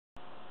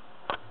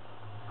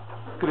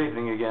Good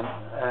evening again,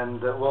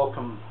 and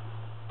welcome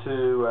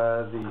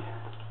to the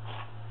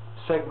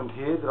segment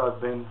here that I've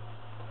been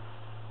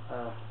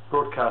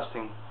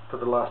broadcasting for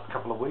the last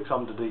couple of weeks.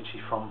 I'm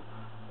Dadhichi from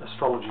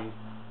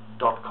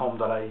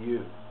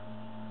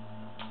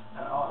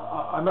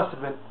Astrological.com.au. I must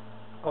admit,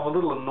 I'm a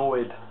little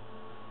annoyed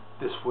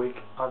this week.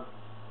 I've,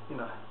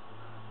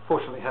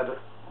 fortunately had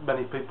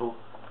many people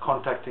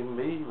contacting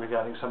me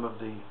regarding some of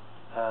the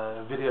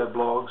video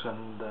blogs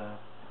and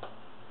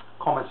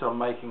comments that I'm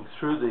making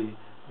through the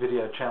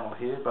video channel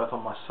here, both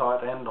on my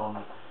site and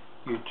on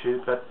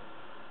YouTube. But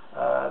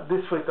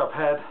this week I've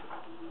had a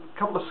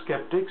couple of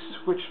skeptics,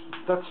 which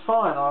that's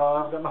fine.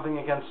 I've got nothing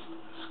against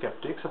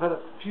skeptics. I've had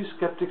a few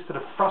skeptics that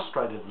have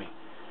frustrated me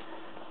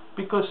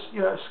because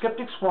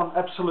skeptics want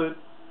absolute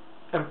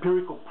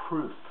empirical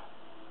proof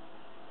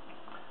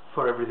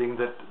for everything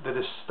that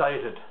is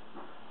stated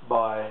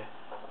by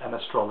an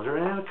astrologer.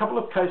 And in a couple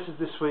of cases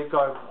this week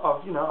I've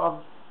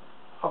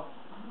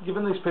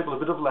given these people a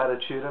bit of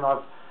latitude, and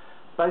I've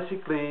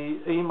basically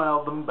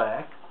emailed them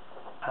back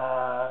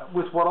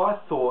with what I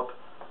thought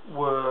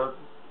were a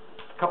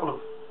couple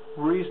of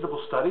reasonable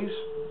studies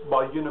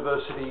by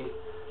university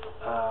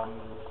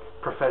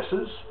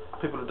professors,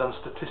 people who've done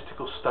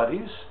statistical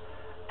studies,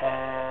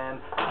 and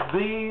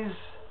these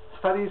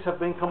studies have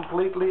been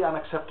completely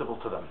unacceptable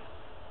to them.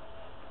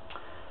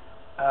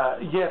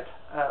 Yet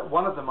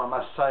one of them, I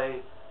must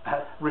say,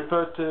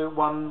 referred to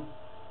one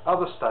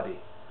other study.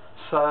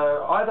 So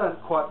I don't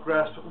quite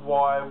grasp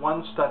why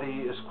one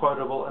study is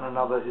quotable and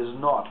another is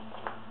not.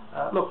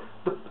 Look,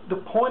 the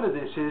point of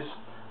this is,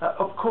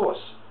 of course,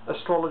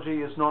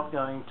 astrology is not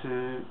going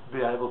to be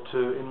able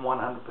to, in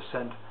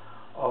 100%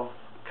 of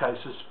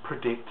cases,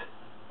 predict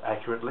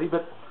accurately.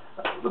 But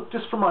look,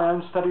 just from my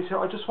own studies here,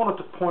 I just wanted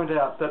to point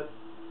out that,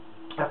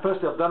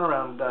 firstly, I've done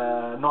around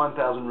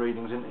 9,000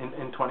 readings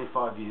in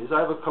 25 years. I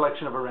have a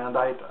collection of around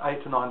 8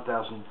 to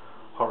 9,000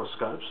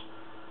 horoscopes.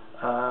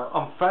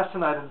 I'm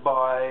fascinated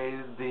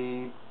by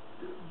the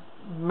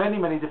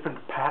many different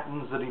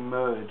patterns that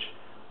emerge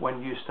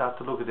when you start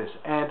to look at this.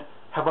 And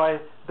have I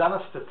done a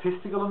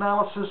statistical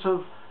analysis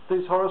of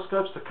these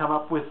horoscopes to come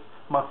up with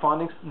my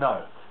findings?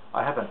 No,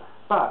 I haven't.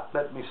 But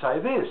let me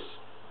say this.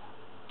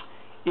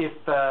 If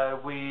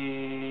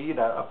we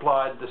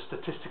applied the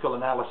statistical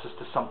analysis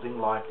to something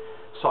like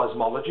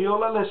seismology, or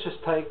let's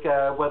just take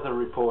weather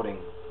reporting.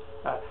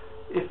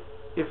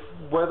 If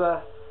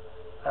weather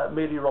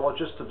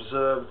meteorologists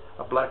observed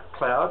a black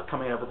cloud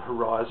coming over the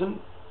horizon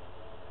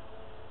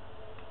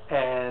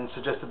and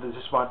suggested that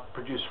this might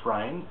produce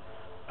rain,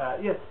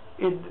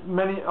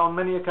 on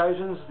many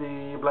occasions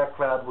the black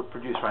cloud would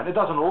produce rain. It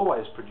doesn't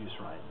always produce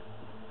rain,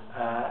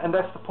 and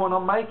that's the point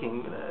I'm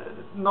making.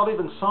 Not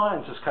even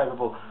science is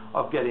capable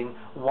of getting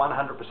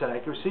 100%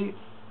 accuracy.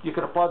 You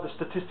could apply the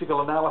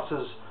statistical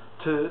analysis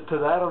to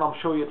that, and I'm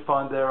sure you'd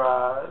find there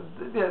are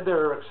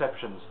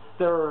exceptions.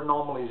 There are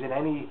anomalies in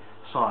any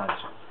science.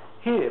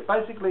 Here,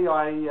 basically,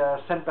 I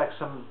sent back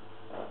some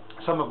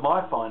of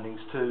my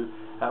findings to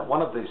one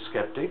of these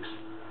skeptics.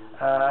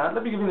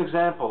 Let me give you an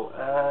example.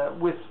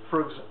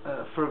 For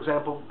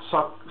example,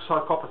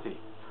 psychopathy,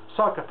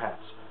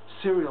 psychopaths,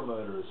 serial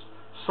murderers,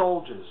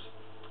 soldiers,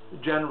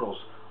 generals.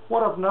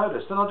 What I've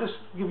noticed, and I'll just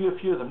give you a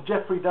few of them.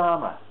 Jeffrey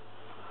Dahmer,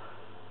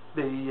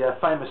 the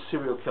famous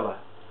serial killer,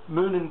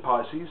 Moon in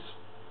Pisces,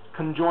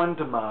 conjoined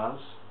to Mars,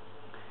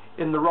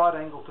 in the right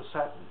angle to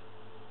Saturn.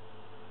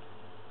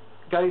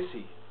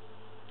 Gacy,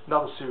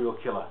 another serial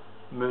killer,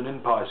 Moon in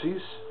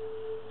Pisces,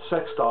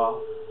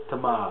 sextile to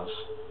Mars.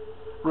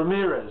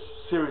 Ramirez,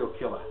 serial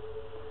killer,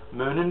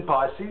 Moon in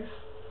Pisces,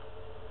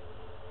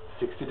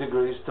 60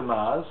 degrees to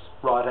Mars,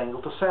 right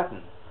angle to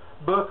Saturn.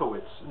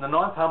 Berkowitz, in the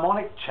ninth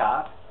harmonic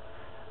chart,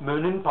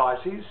 Moon in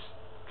Pisces,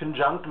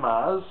 conjunct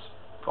Mars,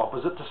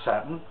 opposite to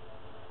Saturn.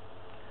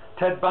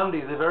 Ted Bundy,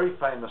 the very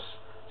famous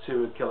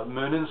serial killer,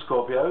 Moon in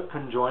Scorpio,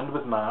 conjoined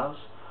with Mars.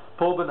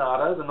 Paul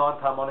Bernardo, the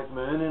ninth harmonic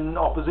moon, in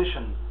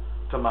opposition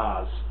to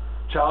Mars.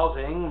 Charles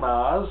Ng,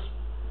 Mars,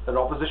 in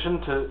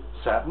opposition to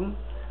Saturn,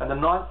 and the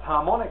ninth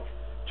harmonic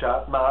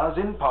chart, Mars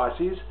in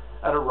Pisces,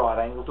 at a right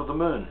angle to the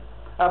moon.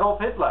 Adolf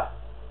Hitler,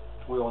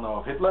 we all know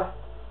of Hitler,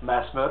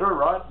 mass murderer,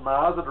 right?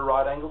 Mars at a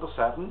right angle to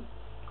Saturn,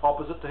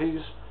 opposite to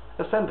his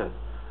ascendant.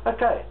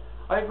 Okay,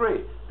 I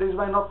agree, these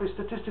may not be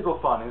statistical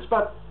findings,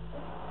 but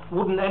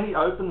wouldn't any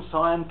open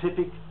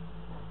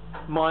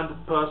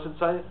scientific-minded person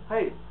say,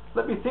 hey,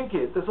 let me think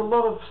here, there's a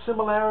lot of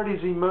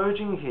similarities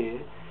emerging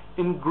here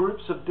in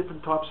groups of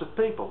different types of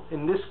people.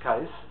 In this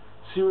case,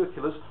 serial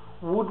killers.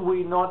 Would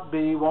we not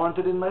be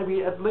warranted in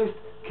maybe at least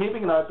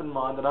keeping an open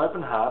mind, an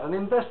open heart, and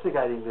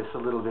investigating this a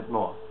little bit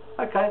more?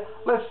 Okay,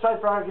 let's say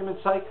for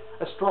argument's sake,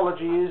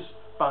 astrology is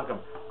bunkum.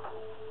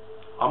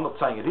 I'm not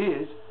saying it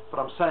is, but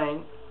I'm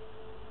saying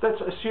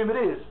let's assume it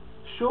is.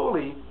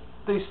 Surely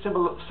these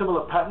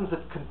similar patterns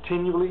that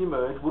continually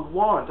emerge would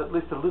warrant at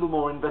least a little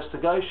more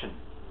investigation.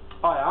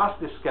 I asked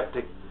this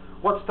skeptic,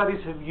 what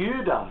studies have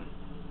you done?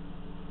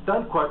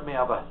 Don't quote me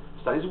other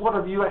studies. What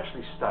have you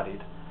actually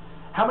studied?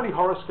 How many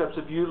horoscopes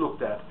have you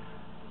looked at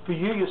for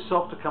you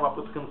yourself to come up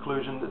with the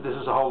conclusion that this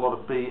is a whole lot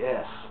of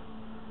BS?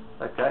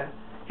 Okay?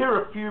 Here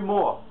are a few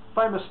more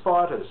famous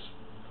fighters.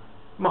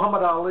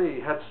 Muhammad Ali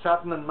had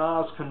Saturn and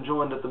Mars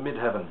conjoined at the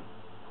midheaven.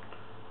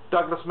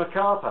 Douglas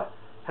MacArthur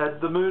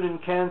had the moon in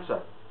Cancer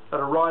at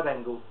a right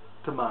angle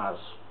to Mars.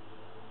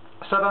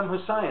 Saddam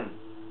Hussein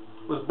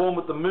was born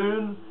with the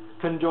moon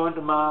conjoined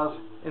to Mars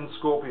in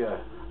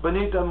Scorpio.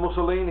 Benito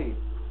Mussolini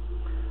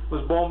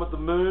was born with the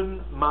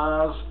moon,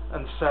 Mars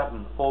and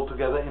Saturn all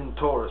together in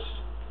Taurus.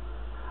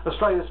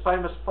 Australia's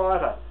famous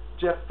fighter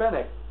Jeff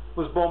Fenech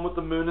was born with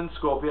the moon in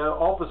Scorpio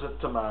opposite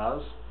to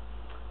Mars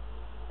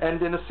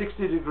and in a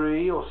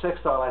 60-degree or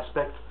sextile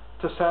aspect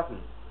to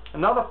Saturn.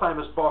 Another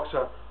famous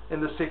boxer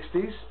in the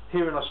 60s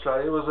here in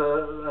Australia was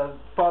a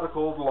fighter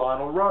called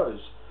Lionel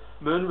Rose.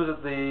 Moon was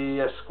at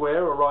the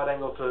square or right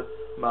angle to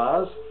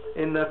Mars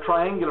in a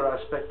triangular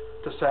aspect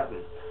to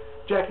Saturn.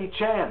 Jackie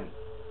Chan,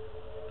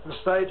 the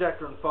stage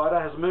actor and fighter,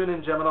 has moon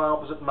in Gemini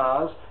opposite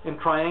Mars in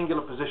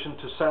triangular position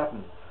to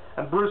Saturn.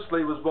 And Bruce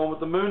Lee was born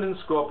with the moon in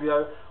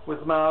Scorpio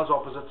with Mars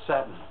opposite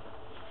Saturn.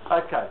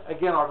 Okay,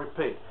 again I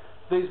repeat,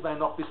 these may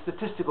not be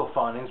statistical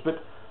findings, but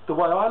the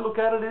way I look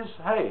at it is,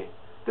 hey,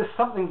 there's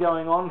something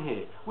going on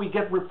here. We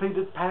get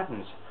repeated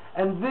patterns.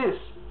 And this,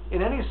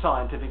 in any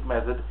scientific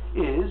method,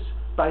 is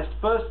based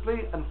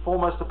firstly and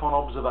foremost upon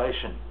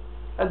observation.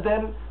 And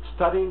then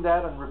studying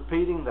that and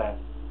repeating that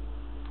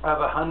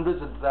over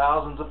hundreds and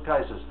thousands of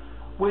cases,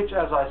 which,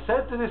 as I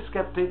said to this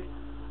skeptic,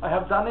 I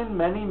have done in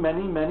many,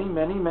 many, many,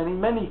 many, many,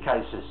 many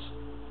cases.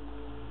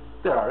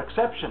 There are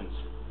exceptions,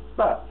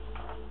 but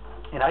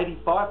in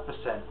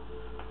 85%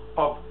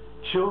 of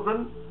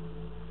children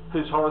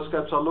whose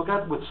horoscopes I look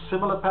at with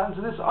similar patterns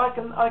to this,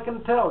 I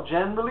can tell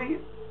generally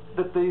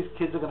that these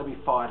kids are going to be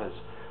fighters.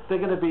 They're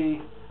going to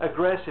be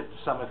aggressive to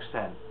some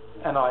extent,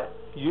 and I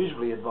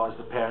usually advise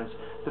the parents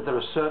that there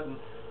are certain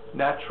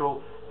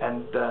natural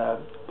and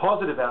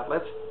positive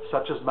outlets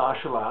such as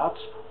martial arts,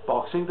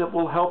 boxing, that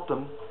will help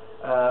them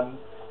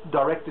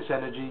direct this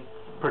energy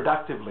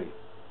productively.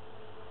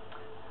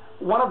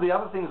 One of the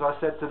other things I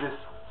said to this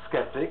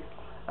skeptic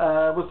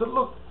was that,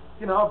 look,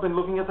 you know, I've been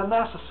looking at the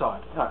NASA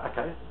site.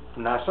 Okay,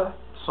 NASA,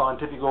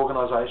 scientific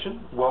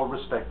organisation, well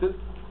respected.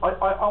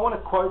 I want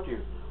to quote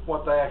you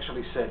what they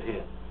actually said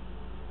here.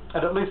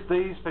 And at least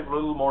these people are a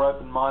little more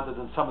open-minded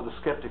than some of the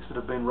skeptics that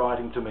have been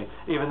writing to me.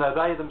 Even though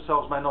they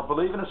themselves may not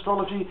believe in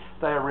astrology,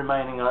 they are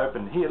remaining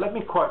open. Here, let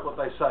me quote what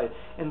they say.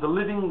 In the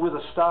Living with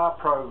a Star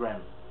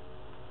program,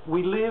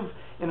 we live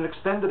in an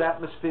extended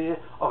atmosphere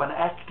of an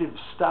active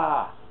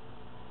star.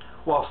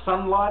 While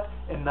sunlight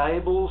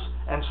enables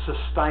and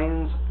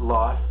sustains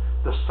life,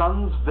 the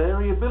sun's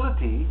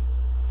variability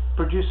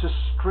produces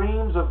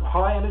streams of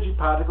high-energy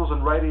particles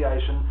and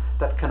radiation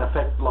that can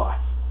affect life.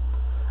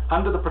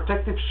 Under the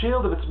protective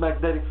shield of its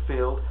magnetic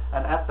field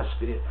and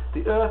atmosphere,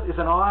 the Earth is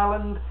an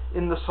island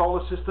in the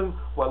solar system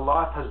where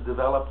life has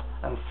developed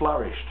and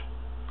flourished.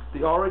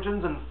 The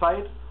origins and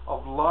fate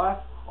of life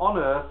on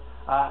Earth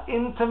are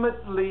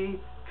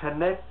intimately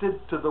connected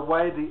to the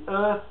way the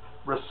Earth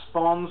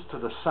responds to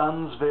the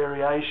sun's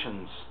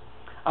variations.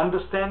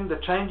 Understanding the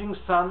changing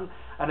sun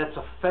and its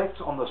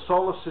effects on the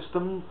solar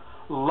system,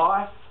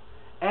 life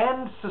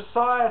and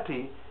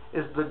society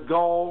is the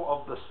goal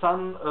of the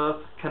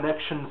Sun-Earth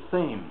connection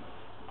theme.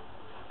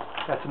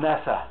 That's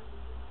NASA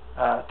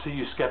to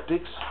you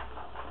skeptics,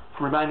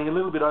 remaining a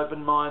little bit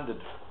open-minded.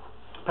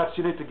 Perhaps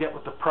you need to get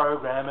with the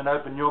program and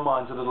open your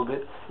minds a little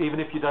bit, even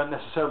if you don't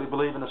necessarily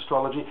believe in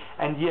astrology,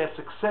 and yes,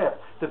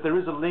 accept that there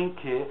is a link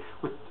here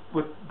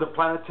with the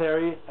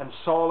planetary and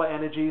solar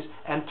energies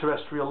and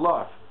terrestrial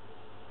life.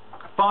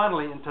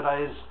 Finally, in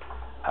today's,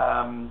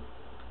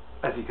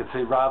 as you can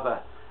see, rather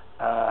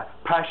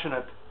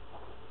passionate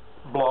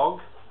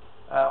blog,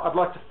 I'd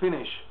like to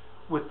finish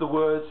with the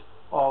words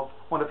of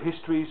one of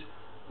history's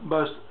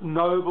most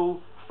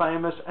noble,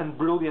 famous and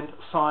brilliant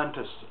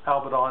scientists,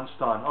 Albert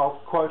Einstein.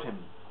 I'll quote him.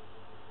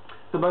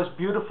 "The most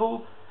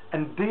beautiful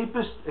and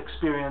deepest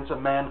experience a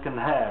man can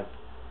have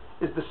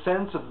is the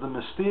sense of the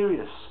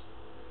mysterious.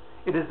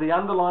 It is the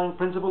underlying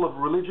principle of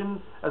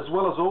religion as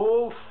well as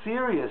all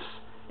serious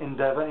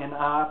endeavour in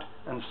art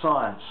and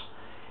science.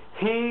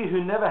 He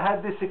who never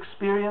had this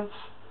experience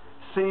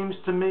seems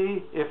to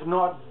me, if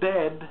not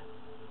dead,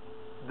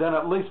 then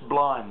at least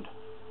blind.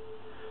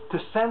 To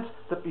sense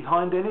that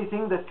behind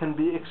anything that can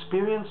be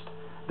experienced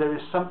there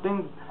is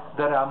something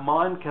that our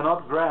mind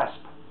cannot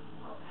grasp,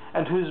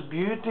 and whose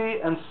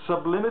beauty and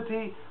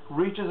sublimity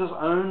reaches us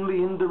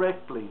only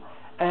indirectly,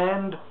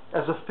 and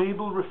as a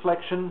feeble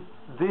reflection,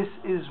 this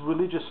is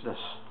religiousness.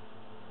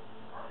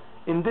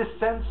 In this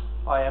sense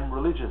I am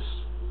religious.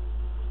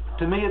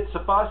 To me it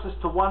suffices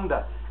to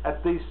wonder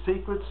at these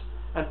secrets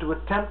and to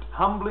attempt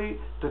humbly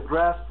to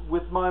grasp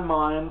with my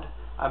mind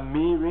a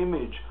mere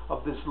image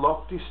of this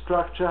lofty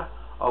structure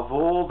of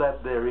all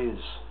that there is."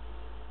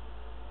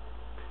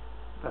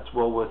 That's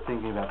well worth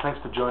thinking about. Thanks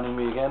for joining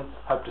me again.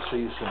 Hope to see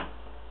you soon.